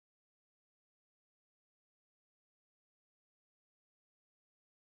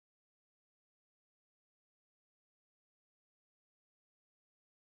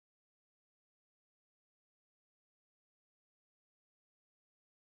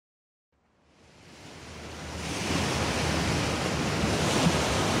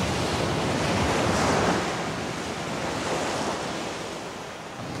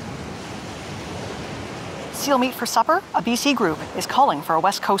seal meat for supper? A BC group is calling for a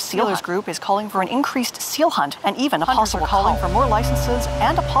West Coast sealers group is calling for an increased seal hunt and even a possible calling for more licenses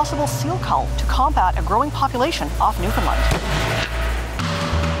and a possible seal cull to combat a growing population off Newfoundland.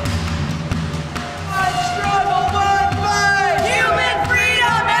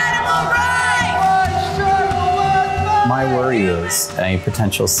 My worry is a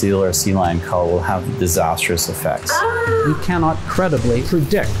potential seal or sea lion cull will have disastrous effects. We cannot credibly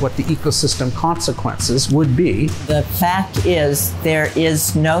predict what the ecosystem consequences would be. The fact is, there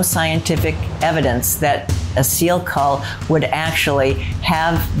is no scientific evidence that a seal cull would actually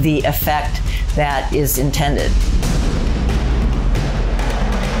have the effect that is intended.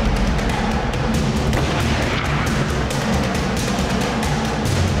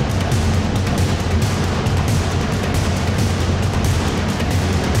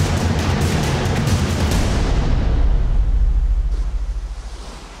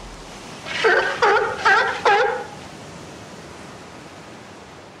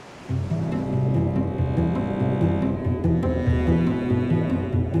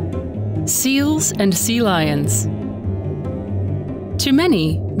 Seals and sea lions. To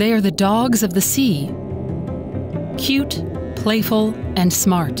many, they are the dogs of the sea. Cute, playful, and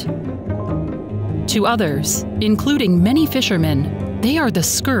smart. To others, including many fishermen, they are the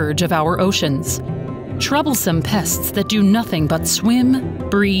scourge of our oceans. Troublesome pests that do nothing but swim,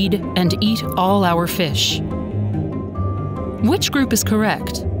 breed, and eat all our fish. Which group is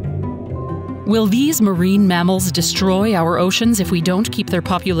correct? Will these marine mammals destroy our oceans if we don't keep their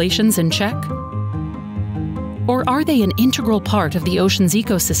populations in check? Or are they an integral part of the ocean's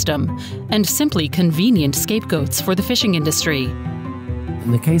ecosystem and simply convenient scapegoats for the fishing industry?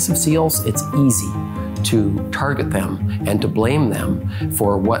 In the case of seals, it's easy to target them and to blame them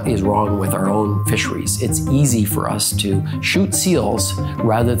for what is wrong with our own fisheries. It's easy for us to shoot seals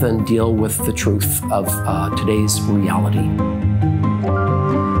rather than deal with the truth of today's reality.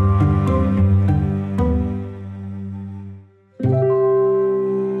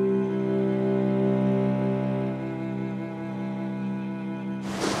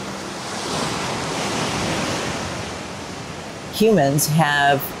 Humans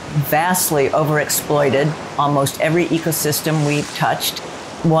have vastly overexploited almost every ecosystem we've touched.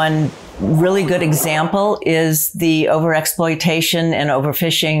 One really good example is the overexploitation and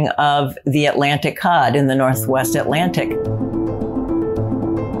overfishing of the Atlantic cod in the Northwest Atlantic.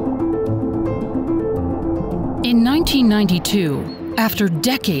 In 1992, after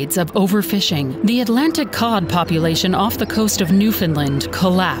decades of overfishing, the Atlantic cod population off the coast of Newfoundland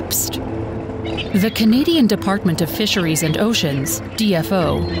collapsed. The Canadian Department of Fisheries and Oceans,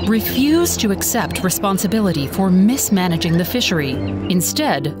 DFO, refused to accept responsibility for mismanaging the fishery,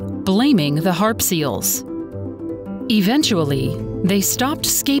 instead blaming the harp seals. Eventually, they stopped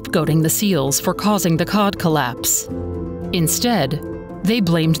scapegoating the seals for causing the cod collapse. Instead, they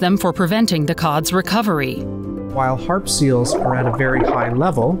blamed them for preventing the cod's recovery. While harp seals are at a very high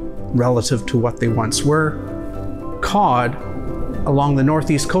level relative to what they once were, cod along the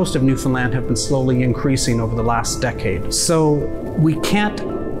northeast coast of Newfoundland have been slowly increasing over the last decade. So we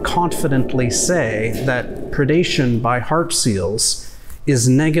can't confidently say that predation by harp seals is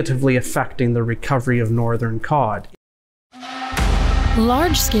negatively affecting the recovery of northern cod.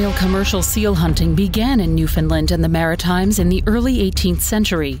 Large-scale commercial seal hunting began in Newfoundland and the Maritimes in the early 18th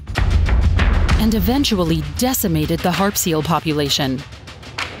century and eventually decimated the harp seal population.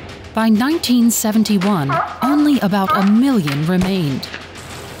 By 1971, only about 1 million remained.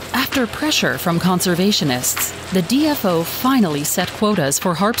 After pressure from conservationists, the DFO finally set quotas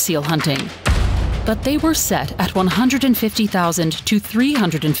for harp seal hunting. But they were set at 150,000 to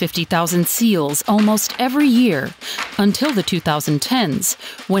 350,000 seals almost every year until the 2010s,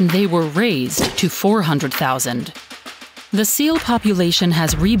 when they were raised to 400,000. The seal population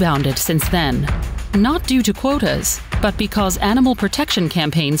has rebounded since then, not due to quotas, but because animal protection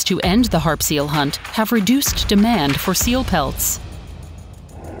campaigns to end the harp seal hunt have reduced demand for seal pelts.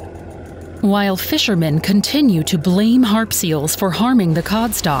 While fishermen continue to blame harp seals for harming the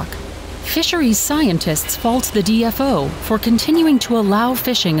cod stock, fisheries scientists fault the DFO for continuing to allow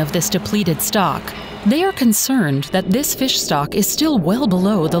fishing of this depleted stock. They are concerned that this fish stock is still well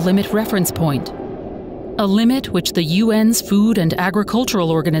below the limit reference point, a limit which the UN's Food and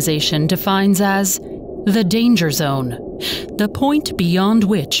Agricultural Organization defines as the danger zone, the point beyond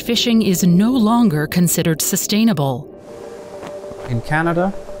which fishing is no longer considered sustainable. In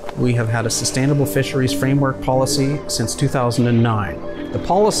Canada, we have had a sustainable fisheries framework policy since 2009. The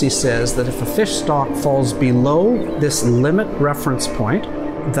policy says that if a fish stock falls below this limit reference point,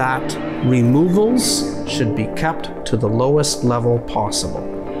 that removals should be kept to the lowest level possible.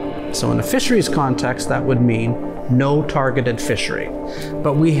 So in a fisheries context, that would mean no targeted fishery.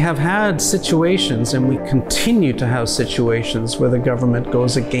 But we have had situations, and we continue to have situations, where the government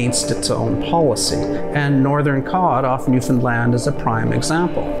goes against its own policy. And northern cod off Newfoundland is a prime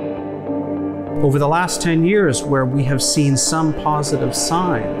example. Over the last 10 years, where we have seen some positive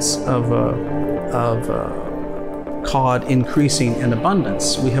signs of cod increasing in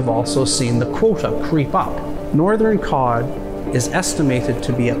abundance, we have also seen the quota creep up. Northern cod is estimated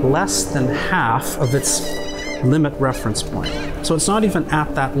to be at less than half of its limit reference point. So it's not even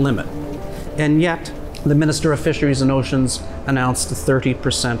at that limit. And yet, the Minister of Fisheries and Oceans announced a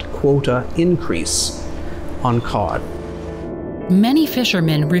 30% quota increase on cod. Many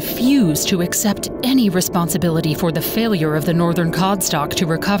fishermen refuse to accept any responsibility for the failure of the northern cod stock to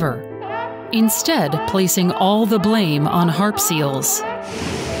recover, instead placing all the blame on harp seals.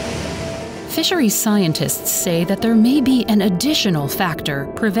 Fisheries scientists say that there may be an additional factor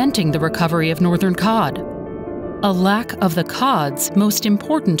preventing the recovery of northern cod: a lack of the cod's most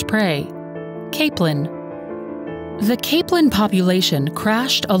important prey, capelin. The capelin population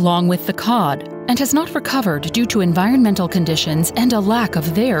crashed along with the cod and has not recovered due to environmental conditions and a lack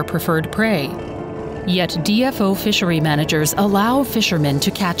of their preferred prey. Yet DFO fishery managers allow fishermen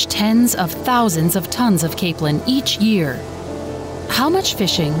to catch tens of thousands of tons of capelin each year. How much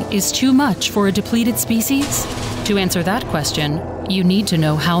fishing is too much for a depleted species? To answer that question, you need to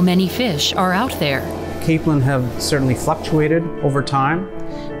know how many fish are out there. Capelin have certainly fluctuated over time.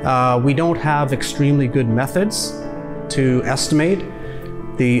 We don't have extremely good methods to estimate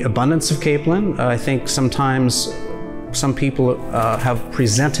the abundance of capelin. I think sometimes some people have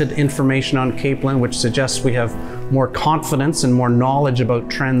presented information on capelin which suggests we have more confidence and more knowledge about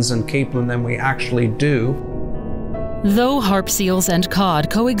trends in capelin than we actually do. Though harp seals and cod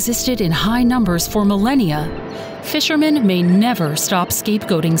coexisted in high numbers for millennia, fishermen may never stop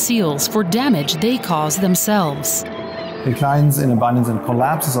scapegoating seals for damage they cause themselves. Declines in abundance and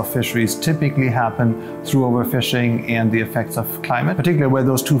collapses of fisheries typically happen through overfishing and the effects of climate. Particularly where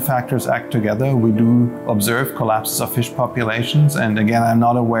those two factors act together, we do observe collapses of fish populations. And again, I'm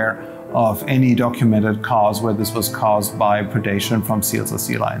not aware of any documented cause where this was caused by predation from seals or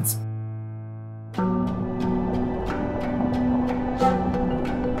sea lions.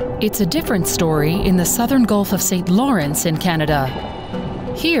 It's a different story in the southern Gulf of St. Lawrence in Canada.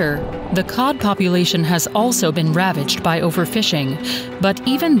 Here, the cod population has also been ravaged by overfishing, but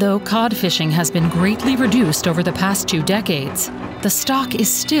even though cod fishing has been greatly reduced over the past 2 decades, the stock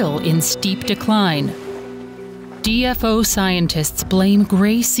is still in steep decline. DFO scientists blame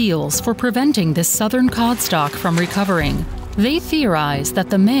gray seals for preventing this southern cod stock from recovering. They theorize that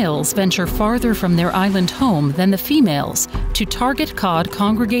the males venture farther from their island home than the females to target cod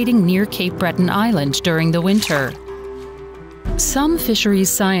congregating near Cape Breton Island during the winter. Some fisheries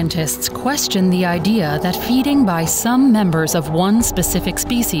scientists question the idea that feeding by some members of one specific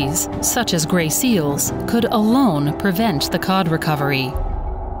species, such as gray seals, could alone prevent the cod recovery.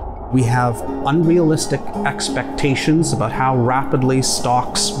 We have unrealistic expectations about how rapidly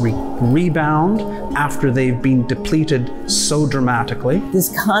stocks rebound after they've been depleted so dramatically.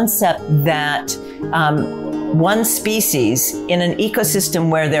 This concept that one species in an ecosystem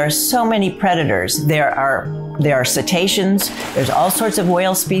where there are so many predators, there are cetaceans, there's all sorts of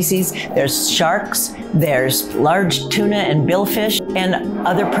whale species, there's sharks, there's large tuna and billfish, and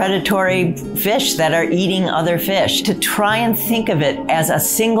other predatory fish that are eating other fish. To try and think of it as a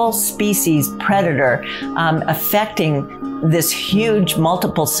single species predator affecting this huge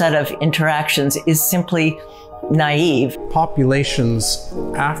multiple set of interactions is simply naive. Populations,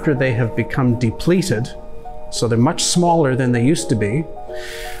 after they have become depleted, so they're much smaller than they used to be,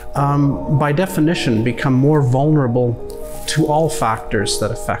 by definition become more vulnerable to all factors that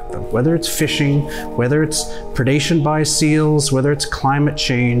affect them, whether it's fishing, whether it's predation by seals, whether it's climate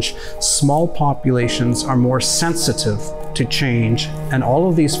change. Small populations are more sensitive to change and all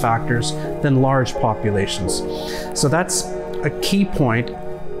of these factors than large populations. So that's a key point,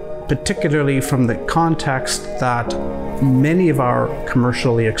 particularly from the context that many of our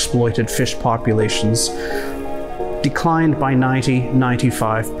commercially exploited fish populations declined by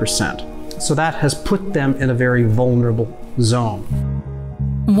 90–95%. So that has put them in a very vulnerable zone.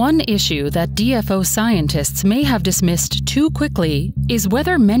 One issue that DFO scientists may have dismissed too quickly is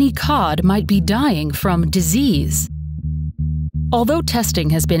whether many cod might be dying from disease. Although testing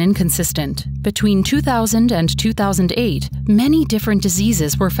has been inconsistent, between 2000 and 2008, many different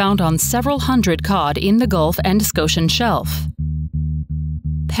diseases were found on several hundred cod in the Gulf and Scotian Shelf.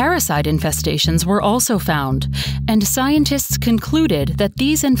 Parasite infestations were also found, and scientists concluded that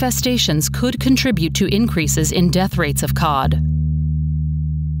these infestations could contribute to increases in death rates of cod.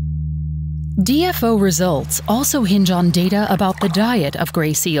 DFO results also hinge on data about the diet of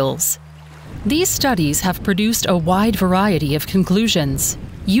gray seals. These studies have produced a wide variety of conclusions,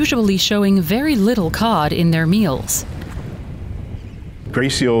 usually showing very little cod in their meals. Gray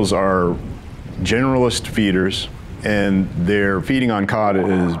seals are generalist feeders, and their feeding on cod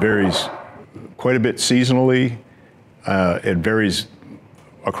varies quite a bit seasonally. It varies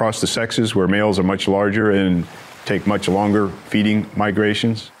across the sexes, where males are much larger and take much longer feeding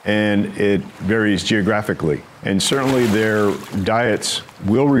migrations, and it varies geographically. And certainly their diets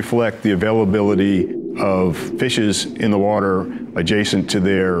will reflect the availability of fishes in the water adjacent to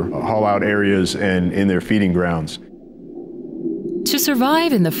their haul-out areas and in their feeding grounds. To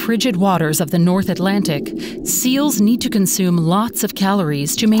survive in the frigid waters of the North Atlantic, seals need to consume lots of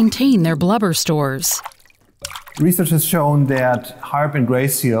calories to maintain their blubber stores. Research has shown that harp and gray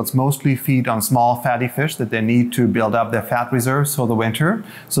seals mostly feed on small fatty fish that they need to build up their fat reserves for the winter.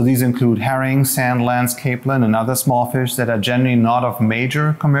 So these include herring, sand lance, capelin, and other small fish that are generally not of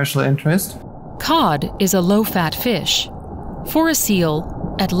major commercial interest. Cod is a low-fat fish. For a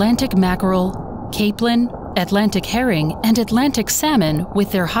seal, Atlantic mackerel, capelin, Atlantic herring, and Atlantic salmon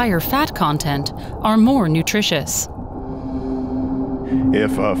with their higher fat content are more nutritious.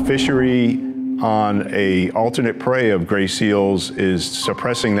 If a fishery on an alternate prey of gray seals is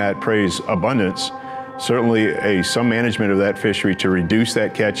suppressing that prey's abundance, certainly some management of that fishery to reduce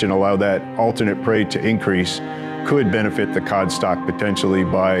that catch and allow that alternate prey to increase could benefit the cod stock potentially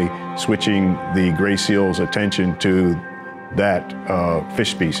by switching the gray seal's attention to that fish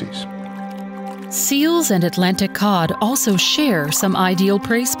species. Seals and Atlantic cod also share some ideal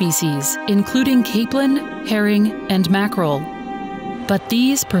prey species, including capelin, herring, and mackerel. But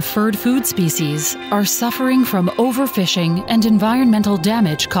these preferred food species are suffering from overfishing and environmental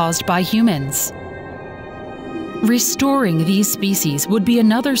damage caused by humans. Restoring these species would be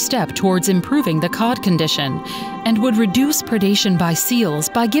another step towards improving the cod condition and would reduce predation by seals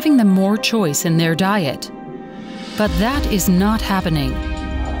by giving them more choice in their diet. But that is not happening.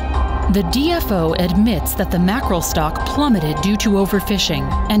 The DFO admits that the mackerel stock plummeted due to overfishing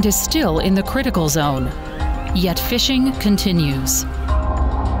and is still in the critical zone. Yet fishing continues.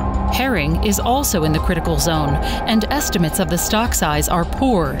 Herring is also in the critical zone, and estimates of the stock size are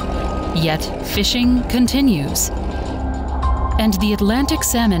poor. Yet fishing continues. And the Atlantic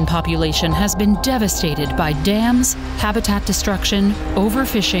salmon population has been devastated by dams, habitat destruction,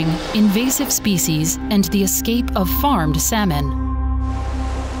 overfishing, invasive species, and the escape of farmed salmon.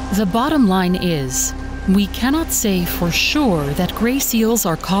 The bottom line is, we cannot say for sure that gray seals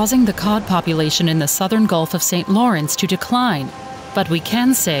are causing the cod population in the southern Gulf of St. Lawrence to decline, but we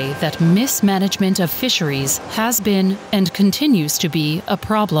can say that mismanagement of fisheries has been and continues to be a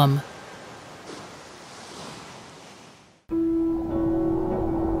problem.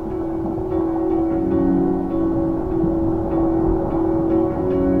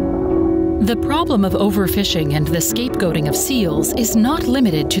 The problem of overfishing and the scapegoating of seals is not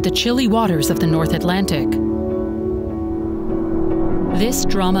limited to the chilly waters of the North Atlantic. This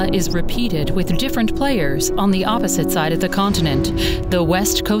drama is repeated with different players on the opposite side of the continent, the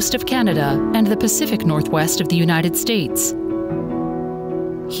west coast of Canada and the Pacific Northwest of the United States.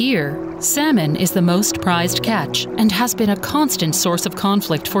 Here, salmon is the most prized catch and has been a constant source of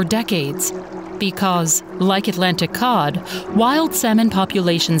conflict for decades. Because, like Atlantic cod, wild salmon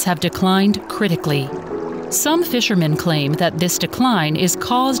populations have declined critically. Some fishermen claim that this decline is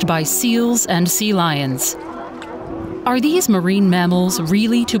caused by seals and sea lions. Are these marine mammals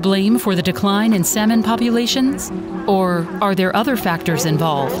really to blame for the decline in salmon populations? Or are there other factors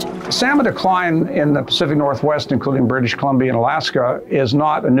involved? Salmon decline in the Pacific Northwest, including British Columbia and Alaska, is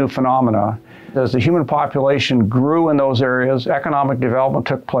not a new phenomenon. As the human population grew in those areas, economic development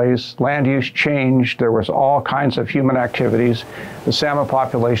took place, land use changed, there was all kinds of human activities. The salmon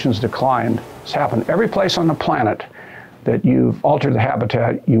populations declined. It's happened every place on the planet that you've altered the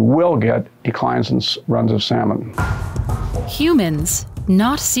habitat, you will get declines in runs of salmon. Humans,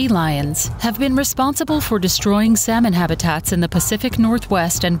 not sea lions, have been responsible for destroying salmon habitats in the Pacific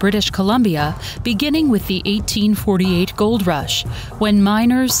Northwest and British Columbia, beginning with the 1848 gold rush, when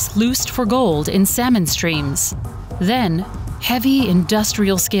miners sluiced for gold in salmon streams. Then, heavy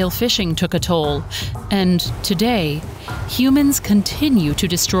industrial-scale fishing took a toll, and today, humans continue to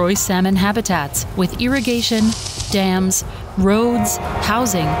destroy salmon habitats with irrigation, dams, roads,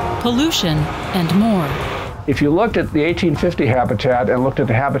 housing, pollution, and more. If you looked at the 1850 habitat and looked at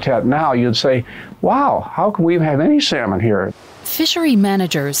the habitat now, you'd say, wow, how can we even have any salmon here? Fishery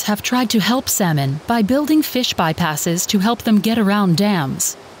managers have tried to help salmon by building fish bypasses to help them get around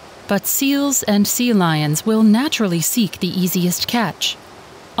dams. But seals and sea lions will naturally seek the easiest catch.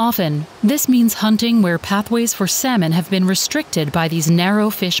 Often, this means hunting where pathways for salmon have been restricted by these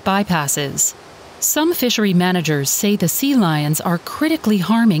narrow fish bypasses. Some fishery managers say the sea lions are critically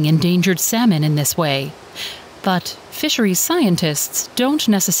harming endangered salmon in this way. But fisheries scientists don't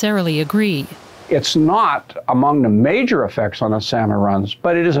necessarily agree. It's not among the major effects on the salmon runs,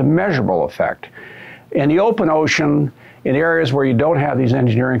 but it is a measurable effect. In the open ocean, in areas where you don't have these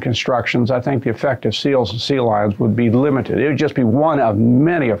engineering constructions, I think the effect of seals and sea lions would be limited. It would just be one of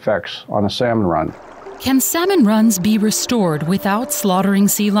many effects on a salmon run. Can salmon runs be restored without slaughtering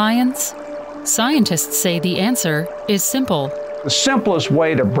sea lions? Scientists say the answer is simple. The simplest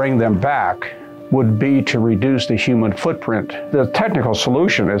way to bring them back would be to reduce the human footprint. The technical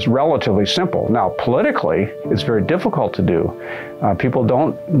solution is relatively simple. Now, politically, it's very difficult to do. People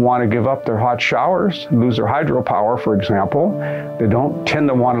don't want to give up their hot showers, lose their hydropower, for example. They don't tend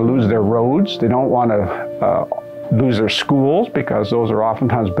to want to lose their roads. They don't want to lose their schools because those are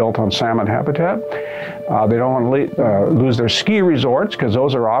oftentimes built on salmon habitat. They don't want to lose their ski resorts because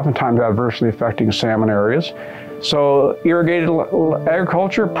those are oftentimes adversely affecting salmon areas. So irrigated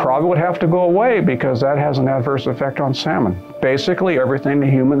agriculture probably would have to go away because that has an adverse effect on salmon. Basically, everything the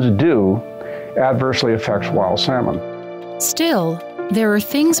humans do adversely affects wild salmon. Still, there are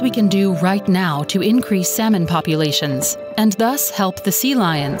things we can do right now to increase salmon populations and thus help the sea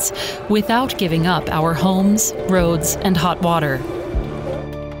lions without giving up our homes, roads, and hot water.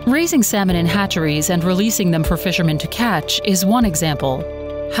 Raising salmon in hatcheries and releasing them for fishermen to catch is one example.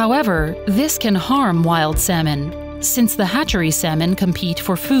 However, this can harm wild salmon, since the hatchery salmon compete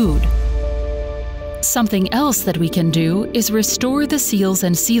for food. Something else that we can do is restore the seals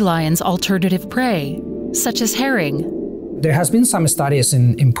and sea lions' alternative prey, such as herring. There has been some studies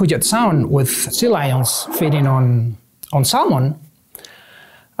in Puget Sound with sea lions feeding on salmon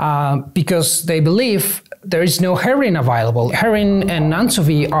because they believe there is no herring available. Herring and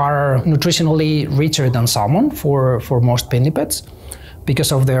anchovy are nutritionally richer than salmon for most pinnipeds,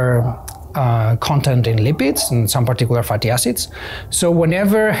 because of their content in lipids and some particular fatty acids. So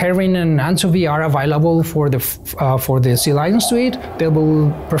whenever herring and anchovy are available for the sea lions to eat, they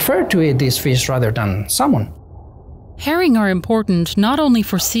will prefer to eat these fish rather than salmon. Herring are important not only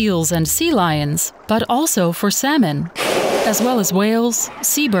for seals and sea lions, but also for salmon, as well as whales,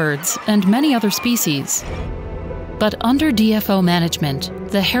 seabirds, and many other species. But under DFO management,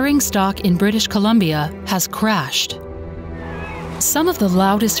 the herring stock in British Columbia has crashed. Some of the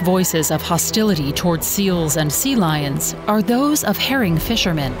loudest voices of hostility towards seals and sea lions are those of herring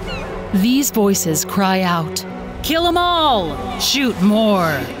fishermen. These voices cry out, "Kill 'em all! Shoot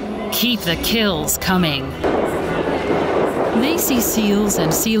more! Keep the kills coming!" They see seals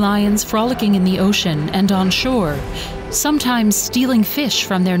and sea lions frolicking in the ocean and on shore, sometimes stealing fish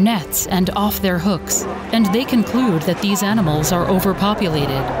from their nets and off their hooks, and they conclude that these animals are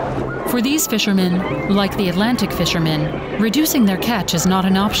overpopulated. For these fishermen, like the Atlantic fishermen, reducing their catch is not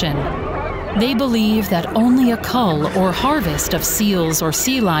an option. They believe that only a cull or harvest of seals or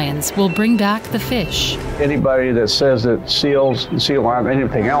sea lions will bring back the fish. Anybody that says that seals, sea lions,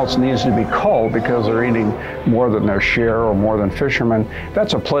 anything else needs to be culled because they're eating more than their share or more than fishermen,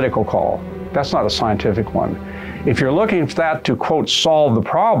 that's a political call. That's not a scientific one. If you're looking for that to, quote, solve the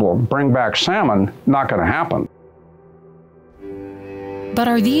problem, bring back salmon, not going to happen. But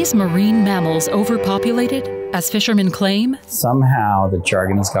are these marine mammals overpopulated, as fishermen claim? Somehow the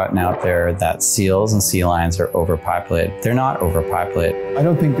jargon has gotten out there that seals and sea lions are overpopulated. They're not overpopulated. I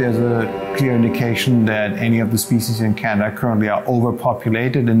don't think there's a clear indication that any of the species in Canada currently are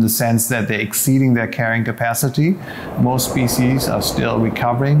overpopulated in the sense that they're exceeding their carrying capacity. Most species are still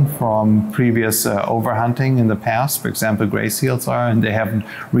recovering from previous overhunting in the past. For example, gray seals are, and they haven't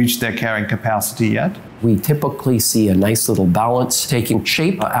reached their carrying capacity yet. We typically see a nice little balance taking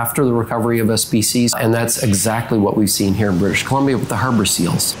shape after the recovery of a species, and that's exactly what we've seen here in British Columbia with the harbor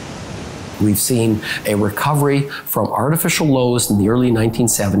seals. We've seen a recovery from artificial lows in the early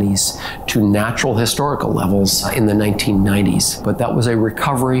 1970s to natural historical levels in the 1990s, but that was a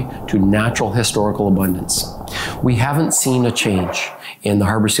recovery to natural historical abundance. We haven't seen a change in the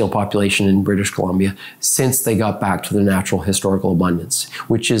harbor seal population in British Columbia since they got back to the natural historical abundance,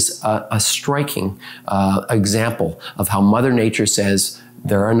 which is a striking example of how Mother Nature says,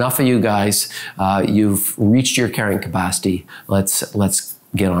 there are enough of you guys, you've reached your carrying capacity, let's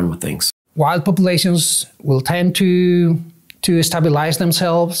get on with things. Wild populations will tend to stabilize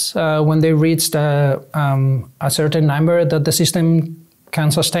themselves when they reach a certain number that the system can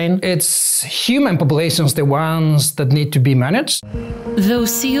sustain. It's human populations, the ones that need to be managed. Though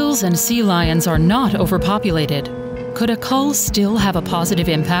seals and sea lions are not overpopulated, could a cull still have a positive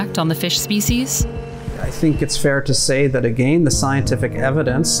impact on the fish species? I think it's fair to say that, again, the scientific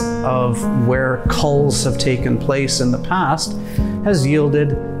evidence of where culls have taken place in the past has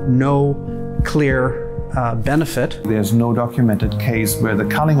yielded no clear benefit. There's no documented case where the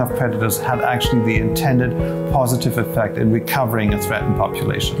culling of predators had actually the intended positive effect in recovering a threatened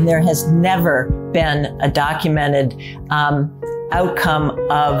population. There has never been a documented outcome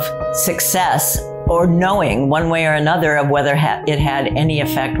of success or knowing one way or another of whether it had any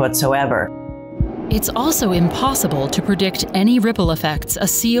effect whatsoever. It's also impossible to predict any ripple effects a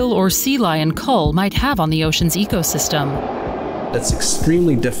seal or sea lion cull might have on the ocean's ecosystem. It's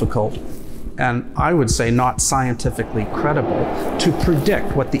extremely difficult, and I would say not scientifically credible, to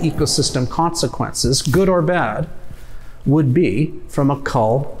predict what the ecosystem consequences, good or bad, would be from a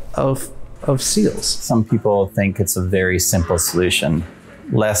cull of seals. Some people think it's a very simple solution.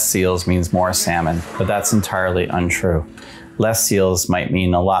 Less seals means more salmon, but that's entirely untrue. Less seals might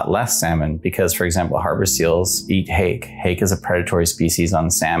mean a lot less salmon because, for example, harbor seals eat hake. Hake is a predatory species on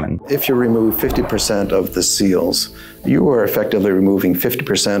salmon. If you remove 50% of the seals, you are effectively removing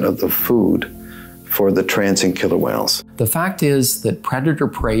 50% of the food for the transient killer whales. The fact is that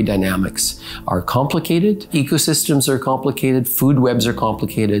predator-prey dynamics are complicated, ecosystems are complicated, food webs are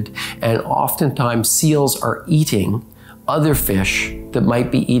complicated, and oftentimes seals are eating other fish that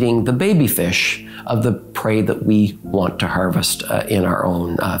might be eating the baby fish of the prey that we want to harvest in our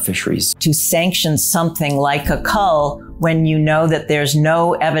own fisheries. To sanction something like a cull when you know that there's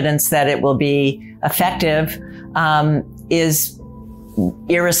no evidence that it will be effective is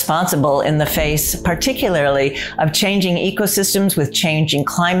irresponsible in the face, particularly of changing ecosystems with changing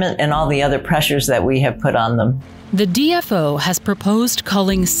climate and all the other pressures that we have put on them. The DFO has proposed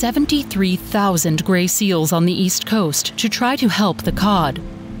culling 73,000 gray seals on the East Coast to try to help the cod.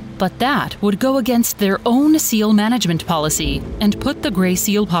 But that would go against their own seal management policy and put the gray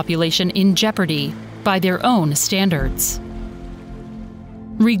seal population in jeopardy by their own standards.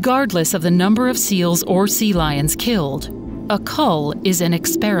 Regardless of the number of seals or sea lions killed, a cull is an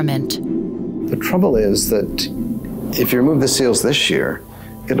experiment. The trouble is that if you remove the seals this year,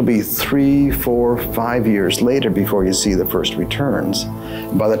 it'll be 3, 4, 5 years later before you see the first returns.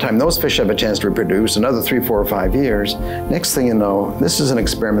 By the time those fish have a chance to reproduce, another 3, 4, or 5 years, next thing you know, this is an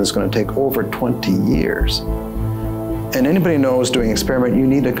experiment that's going to take over 20 years. And anybody knows doing an experiment, you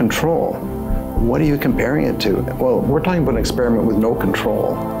need a control. What are you comparing it to? Well, we're talking about an experiment with no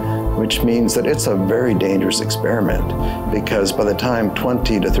control, which means that it's a very dangerous experiment because by the time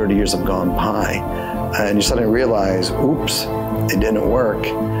 20 to 30 years have gone by, and you suddenly realize, oops, it didn't work.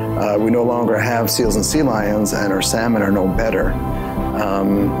 We no longer have seals and sea lions, and our salmon are no better.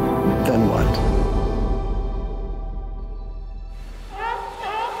 Then what?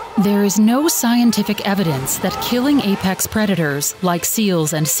 There is no scientific evidence that killing apex predators, like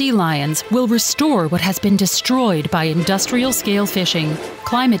seals and sea lions, will restore what has been destroyed by industrial-scale fishing,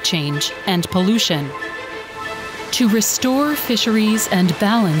 climate change, and pollution. To restore fisheries and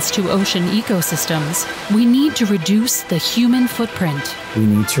balance to ocean ecosystems, we need to reduce the human footprint. We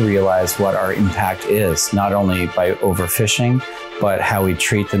need to realize what our impact is, not only by overfishing, but how we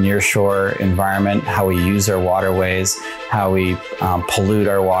treat the nearshore environment, how we use our waterways, how we pollute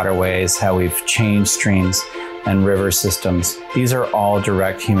our waterways, how we've changed streams and river systems. These are all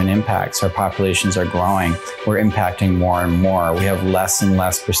direct human impacts. Our populations are growing. We're impacting more and more. We have less and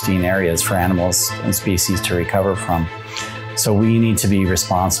less pristine areas for animals and species to recover from. So we need to be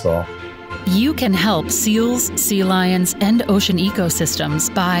responsible. You can help seals, sea lions, and ocean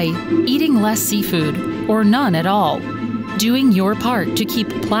ecosystems by eating less seafood, or none at all, doing your part to keep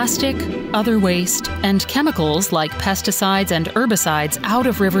plastic, other waste, and chemicals like pesticides and herbicides out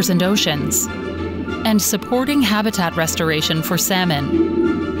of rivers and oceans, and supporting habitat restoration for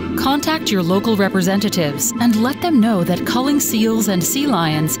salmon. Contact your local representatives and let them know that culling seals and sea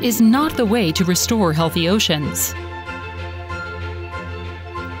lions is not the way to restore healthy oceans.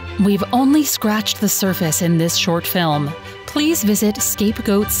 We've only scratched the surface in this short film. Please visit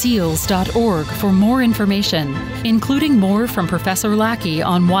scapegoatseals.org for more information, including more from Professor Lackey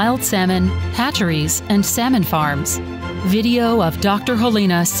on wild salmon, hatcheries, and salmon farms. Video of Dr.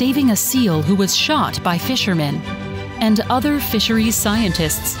 Helena saving a seal who was shot by fishermen, and other fisheries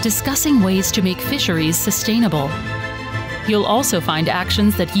scientists discussing ways to make fisheries sustainable. You'll also find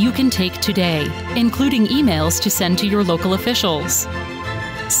actions that you can take today, including emails to send to your local officials.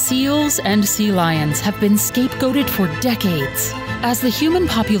 Seals and sea lions have been scapegoated for decades. As the human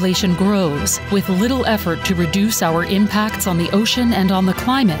population grows, with little effort to reduce our impacts on the ocean and on the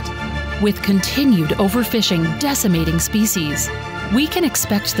climate, with continued overfishing decimating species, we can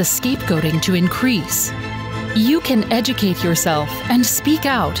expect the scapegoating to increase. You can educate yourself and speak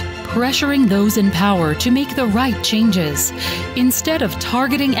out, pressuring those in power to make the right changes, instead of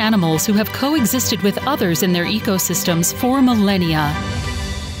targeting animals who have coexisted with others in their ecosystems for millennia.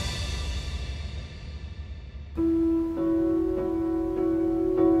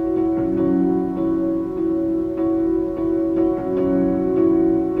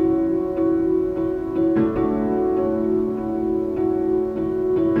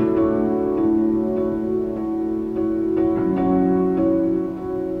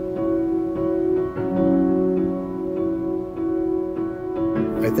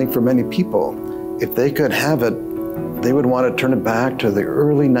 I think for many people, if they could have it, they would want to turn it back to the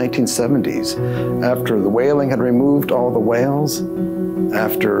early 1970s, after the whaling had removed all the whales,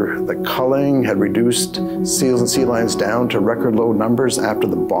 after the culling had reduced seals and sea lions down to record low numbers, after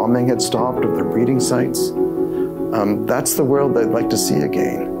the bombing had stopped of their breeding sites. That's the world I'd like to see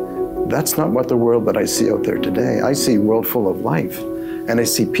again. That's not what the world that I see out there today. I see a world full of life. And I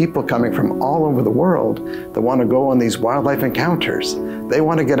see people coming from all over the world that want to go on these wildlife encounters. They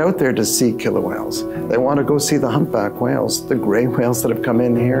want to get out there to see killer whales. They want to go see the humpback whales, the gray whales that have come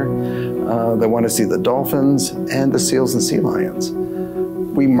in here. They want to see the dolphins and the seals and sea lions.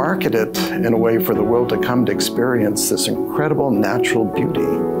 We market it in a way for the world to come to experience this incredible natural beauty.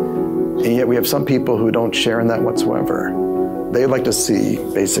 And yet we have some people who don't share in that whatsoever. They like to see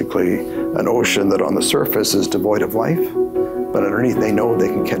basically an ocean that on the surface is devoid of life, but underneath they know they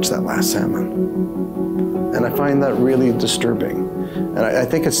can catch that last salmon. And I find that really disturbing. And I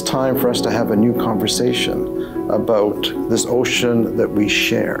think it's time for us to have a new conversation about this ocean that we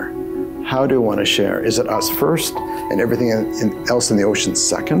share. How do we want to share? Is it us first and everything else in the ocean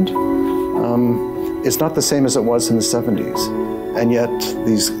second? It's not the same as it was in the 70s. And yet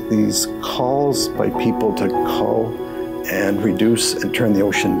these calls by people to cull and reduce and turn the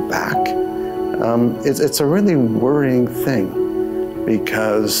ocean back, it's a really worrying thing,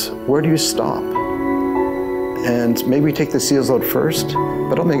 because where do you stop? And maybe take the seals out first,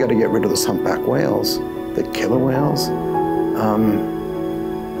 but only got to get rid of those humpback whales, the killer whales.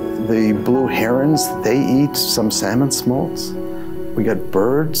 The blue herons, they eat some salmon smolts. We got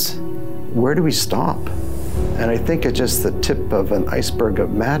birds. Where do we stop? And I think it's just the tip of an iceberg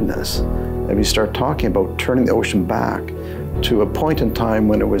of madness. And we start talking about turning the ocean back to a point in time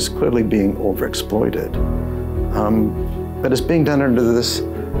when it was clearly being overexploited. But it's being done under this,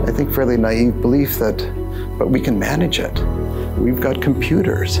 I think, fairly naive belief that, but we can manage it. We've got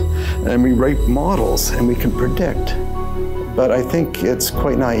computers and we write models and we can predict. But I think it's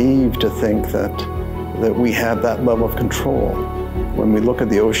quite naive to think that we have that level of control. When we look at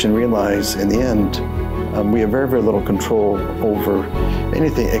the ocean, realize in the end, we have very, very little control over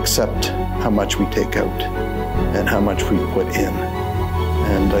anything except how much we take out and how much we put in.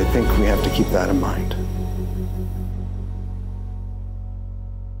 And I think we have to keep that in mind.